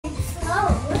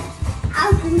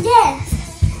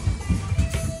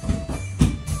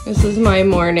This is my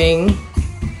morning.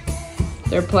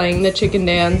 They're playing the chicken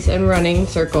dance and running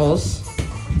circles.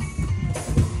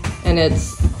 And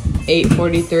it's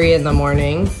 8:43 in the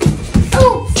morning.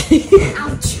 Oh!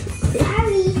 Ouch.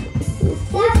 Sorry.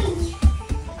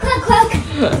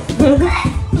 Quick.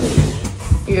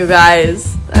 You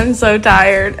guys, I'm so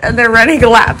tired. And they're running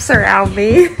laps around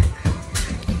me.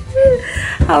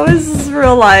 How is this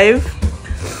real life?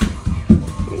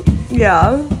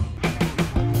 Yeah.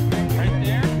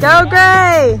 Go,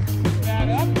 Gray!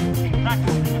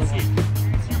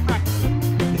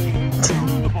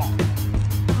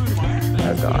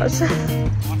 Oh gosh.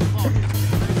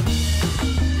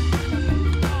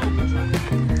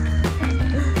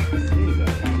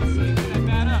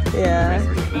 Yeah.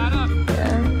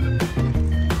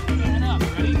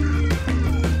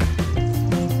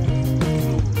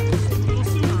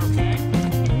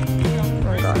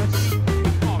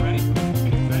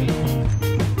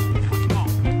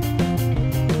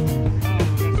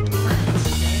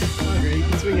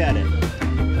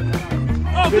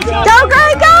 Good job. Go,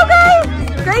 Gray! Go, Gray!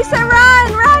 Greyson, run!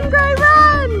 Run, Gray,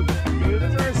 run!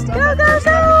 Go, go,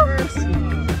 go!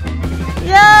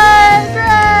 Yay,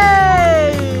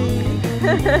 Gray!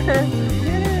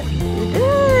 You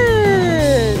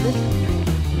did!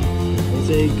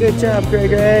 Say good job, Gray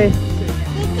Gray.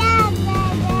 Good job,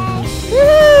 Baba.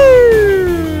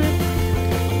 Woo!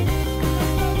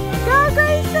 Go,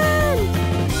 Greyson!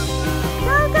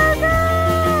 Go, go, go!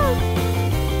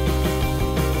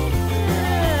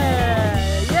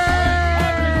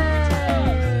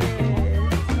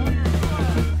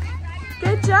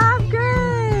 Good job, Gray!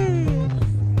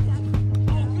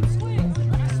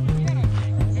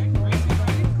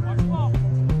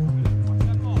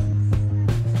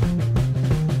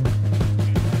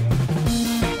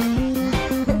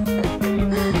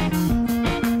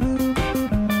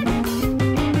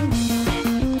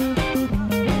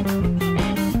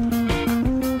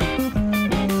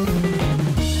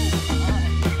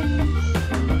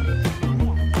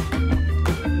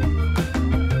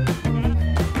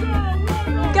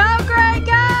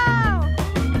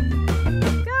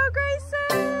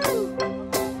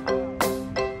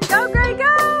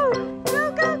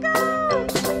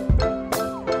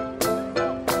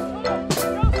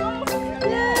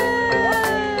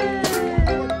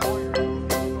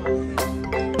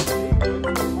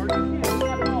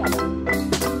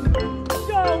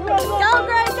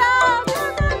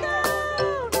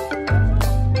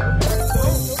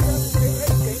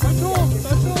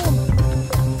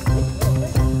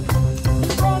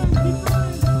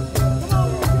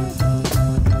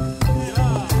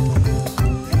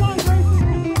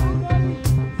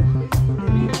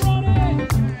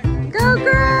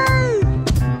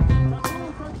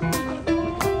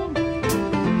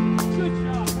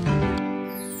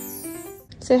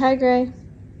 Say hi, Gray.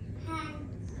 Hi.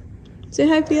 Say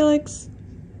hi, Felix.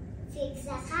 Felix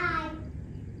says hi.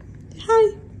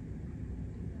 Hi.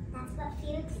 That's what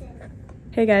Felix says.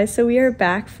 Hey guys, so we are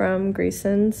back from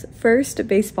Greyson's first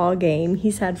baseball game.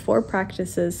 He's had 4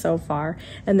 practices so far,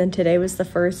 and then today was the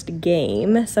first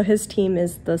game. So his team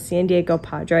is the San Diego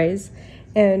Padres,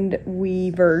 and we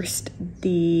versed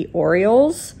the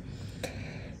Orioles.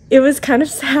 It was kind of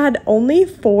sad. Only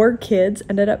 4 kids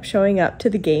ended up showing up to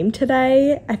the game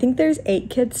today. I think there's 8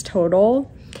 kids total.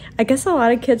 I guess a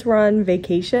lot of kids were on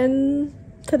vacation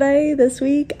today, this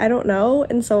week. I don't know.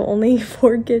 And so only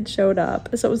 4 kids showed up.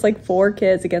 So it was like 4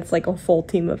 kids against like a full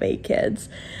team of 8 kids.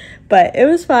 But it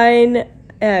was fine.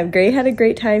 Gray had a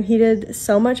great time. He did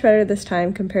so much better this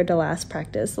time compared to last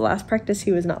practice. The last practice,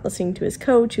 he was not listening to his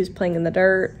coach. He was playing in the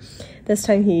dirt. This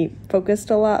time he focused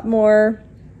a lot more.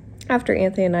 After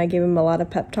Anthony and I gave him a lot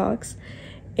of pep talks,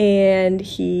 and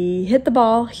he hit the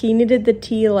ball. He needed the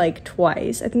tee like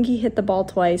twice. I think he hit the ball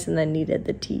twice and then needed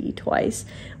the tee twice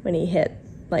when he hit,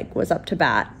 like, was up to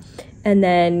bat. And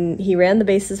then he ran the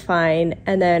bases fine,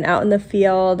 and then out in the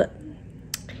field,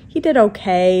 he did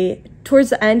okay.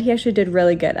 Towards the end, he actually did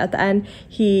really good. At the end,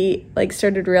 he like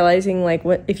started realizing like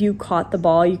what if you caught the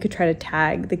ball, you could try to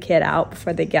tag the kid out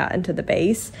before they got into the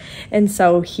base. And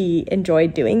so he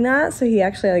enjoyed doing that. So he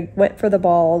actually like went for the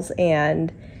balls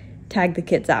and tagged the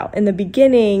kids out. In the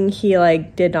beginning, he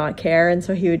like did not care, and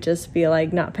so he would just be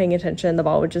like not paying attention. The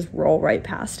ball would just roll right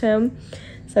past him.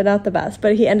 So not the best,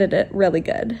 but he ended it really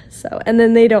good. So, and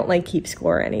then they don't like keep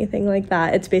score or anything like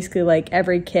that. It's basically like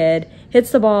every kid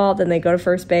hits the ball, then they go to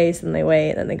first base, and they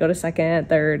wait, then they go to second,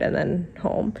 third, and then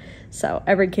home. So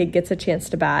every kid gets a chance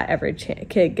to bat. Every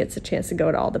kid gets a chance to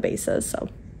go to all the bases. So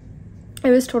it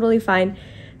was totally fine.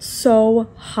 so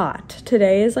hot.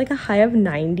 Today is like a high of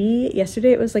 90.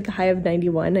 Yesterday it was like a high of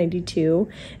 91, 92.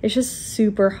 It's just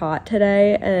super hot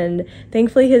today, and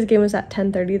thankfully his game was at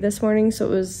 10:30 this morning, so it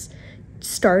was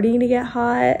starting to get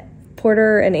hot.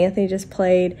 Porter and Anthony just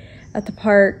played at the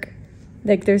park.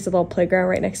 Like, there's a little playground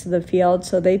right next to the field,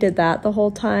 so they did that the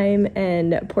whole time,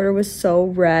 and Porter was so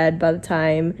red by the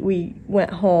time we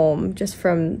went home just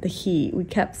from the heat. We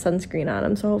kept sunscreen on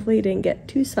him, so hopefully he didn't get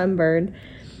too sunburned.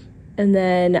 And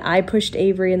then I pushed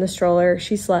Avery in the stroller.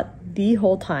 She slept the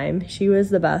whole time. She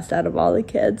was the best out of all the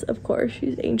kids. Of course,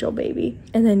 she's angel baby.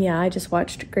 And then, yeah, I just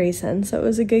watched Greyson, so it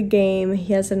was a good game.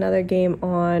 He has another game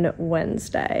on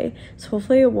Wednesday, so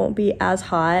hopefully it won't be as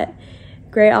hot.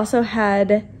 Gray also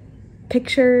had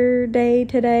picture day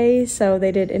today, so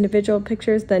they did individual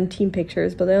pictures, then team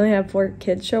pictures, but they only had 4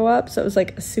 kids show up, so it was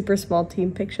like a super small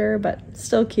team picture, but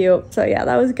still cute. So yeah,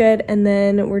 that was good. And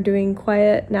then we're doing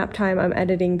quiet nap time. I'm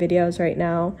editing videos right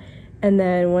now, and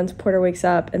then once Porter wakes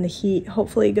up and the heat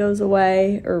hopefully goes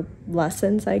away or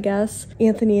lessens, I guess,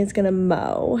 Anthony is gonna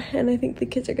mow, and I think the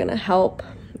kids are gonna help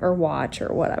or watch or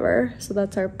whatever. So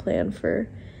that's our plan for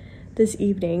this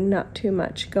evening. Not too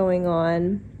much going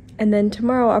on. And then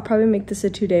tomorrow, I'll probably make this a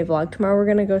 2-day vlog. Tomorrow we're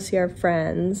gonna go see our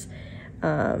friends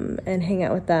and hang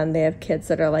out with them. They have kids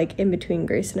that are like in between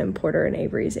Grayson and Porter and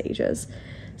Avery's ages.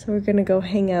 So we're gonna go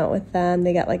hang out with them.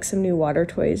 They got like some new water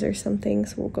toys or something,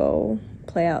 so we'll go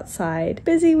play outside.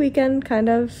 Busy weekend, kind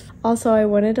of. Also, I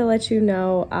wanted to let you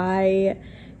know, I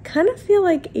kind of feel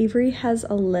like Avery has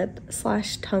a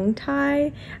lip/tongue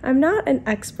tie. I'm not an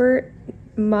expert.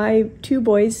 My 2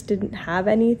 boys didn't have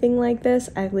anything like this.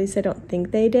 At least I don't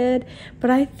think they did. But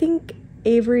I think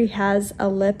Avery has a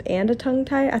lip and a tongue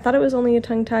tie. I thought it was only a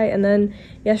tongue tie, and then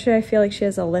yesterday I feel like she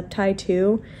has a lip tie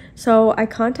too. So I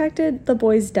contacted the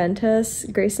boys'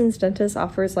 dentist. Grayson's dentist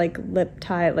offers like lip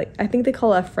tie, like I think they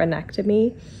call it a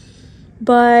frenectomy.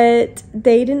 But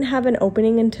they didn't have an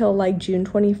opening until like June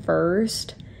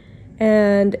 21st.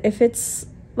 And if it's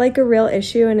like a real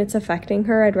issue and it's affecting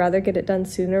her, I'd rather get it done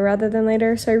sooner rather than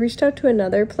later. So I reached out to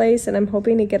another place, and I'm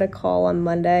hoping to get a call on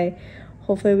Monday.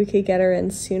 Hopefully we could get her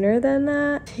in sooner than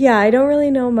that. Yeah, I don't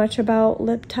really know much about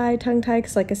lip tie, tongue tie,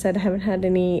 because like I said, I haven't had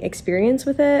any experience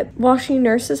with it. While she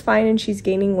nurses fine and she's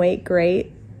gaining weight,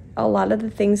 great. A lot of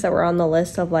the things that were on the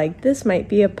list of like, this might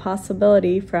be a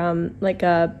possibility from like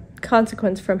a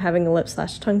consequence from having a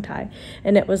lip/tongue tie.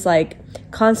 And it was like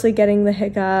constantly getting the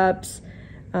hiccups,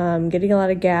 getting a lot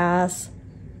of gas,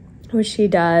 which she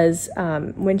does.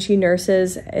 When she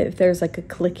nurses, if there's like a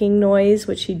clicking noise,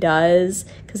 which she does,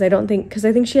 because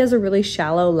I think she has a really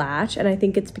shallow latch, and I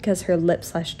think it's because her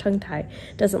lip/tongue tie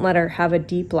doesn't let her have a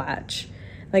deep latch.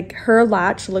 Like, her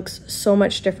latch looks so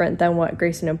much different than what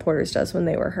Grayson and Porter's does when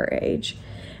they were her age.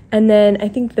 And then I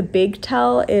think the big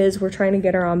tell is we're trying to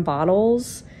get her on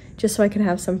bottles, just so I can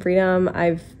have some freedom.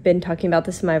 I've been talking about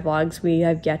this in my vlogs. We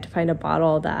have yet to find a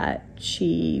bottle that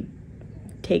she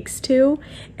takes to,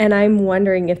 and I'm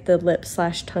wondering if the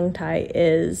lip/tongue tie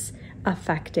is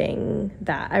affecting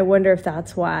that. I wonder if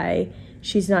that's why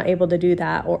she's not able to do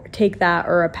that or take that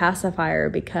or a pacifier,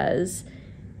 because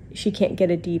she can't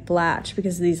get a deep latch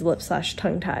because of these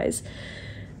lip/tongue ties.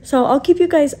 So I'll keep you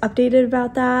guys updated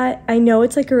about that. I know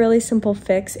it's like a really simple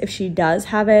fix if she does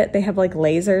have it. They have like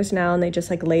lasers now, and they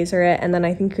just like laser it, and then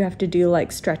I think you have to do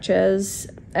like stretches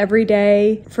every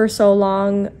day for so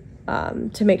long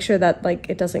to make sure that like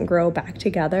it doesn't grow back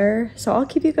together. So I'll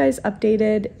keep you guys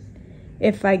updated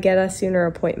if I get a sooner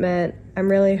appointment. I'm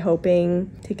really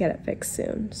hoping to get it fixed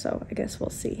soon, so I guess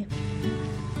we'll see.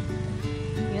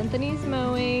 Anthony's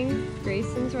mowing,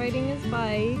 Grayson's riding his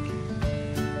bike.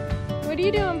 What are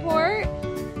you doing, Port?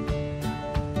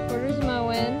 Porter's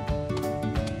mowing.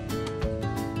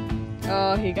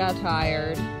 Oh, he got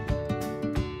tired.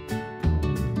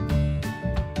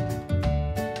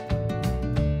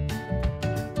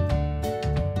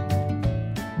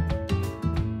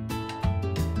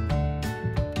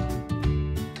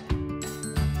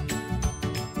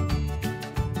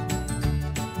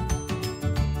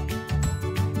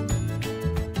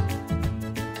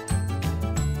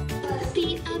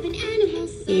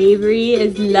 Avery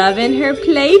is loving her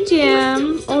play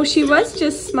gym. Oh, she was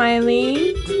just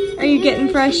smiling. Are you getting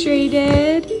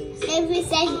frustrated? Avery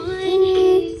says,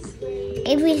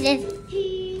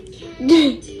 Do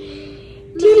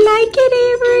you like it,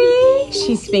 Avery?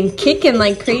 She's been kicking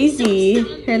like crazy.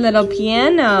 Her little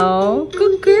piano.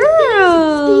 Good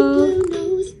girl.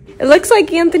 It looks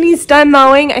like Anthony's done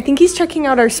mowing. I think he's checking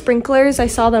out our sprinklers. I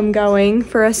saw them going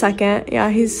for a second.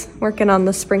 Yeah, he's working on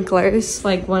the sprinklers.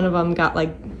 Like, one of them got like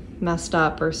messed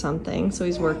up or something, so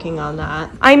he's working on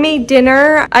that. I made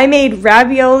dinner. I made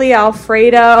ravioli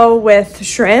Alfredo with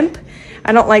shrimp.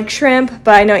 I don't like shrimp,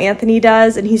 but I know Anthony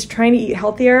does, and he's trying to eat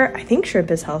healthier. I think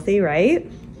shrimp is healthy, right?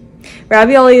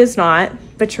 Ravioli is not,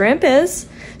 but shrimp is.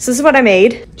 So this is what I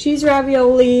made. Cheese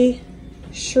ravioli,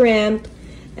 shrimp,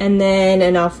 and then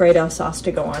an Alfredo sauce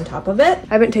to go on top of it.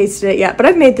 I haven't tasted it yet, but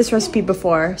I've made this recipe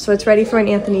before, so it's ready for when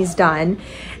Anthony's done.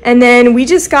 And then we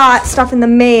just got stuff in the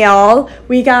mail.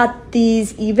 We got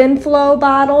these Even Flow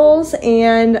bottles,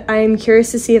 and I'm curious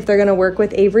to see if they're gonna work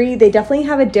with Avery. They definitely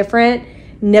have a different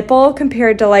nipple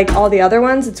compared to like all the other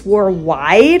ones. It's more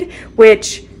wide,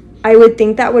 which I would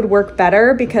think that would work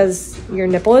better because your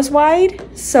nipple is wide.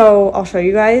 So I'll show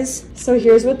you guys. So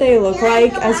here's what they look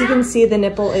like. As you can see, the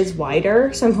nipple is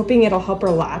wider, so I'm hoping it'll help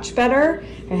her latch better.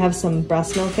 I have some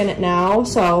breast milk in it now,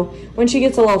 so when she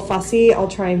gets a little fussy, I'll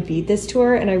try and feed this to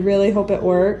her, and I really hope it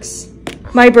works.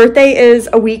 My birthday is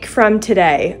a week from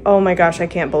today. Oh my gosh, I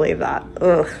can't believe that.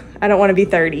 Ugh, I don't want to be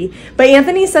 30. But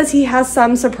Anthony says he has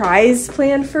some surprise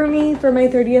planned for me for my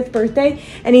 30th birthday,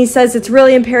 and he says it's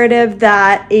really imperative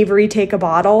that Avery take a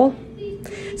bottle.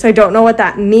 So I don't know what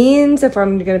that means, if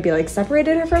I'm gonna be like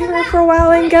separated from her for a while,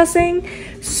 I'm guessing.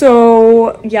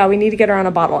 So yeah, we need to get her on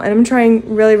a bottle, and I'm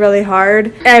trying really, really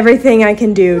hard, everything I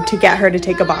can do to get her to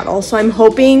take a bottle. So I'm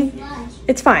hoping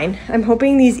it's fine. I'm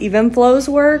hoping these Even Flows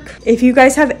work. If you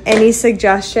guys have any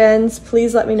suggestions,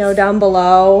 please let me know down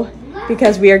below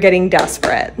because we are getting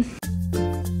desperate.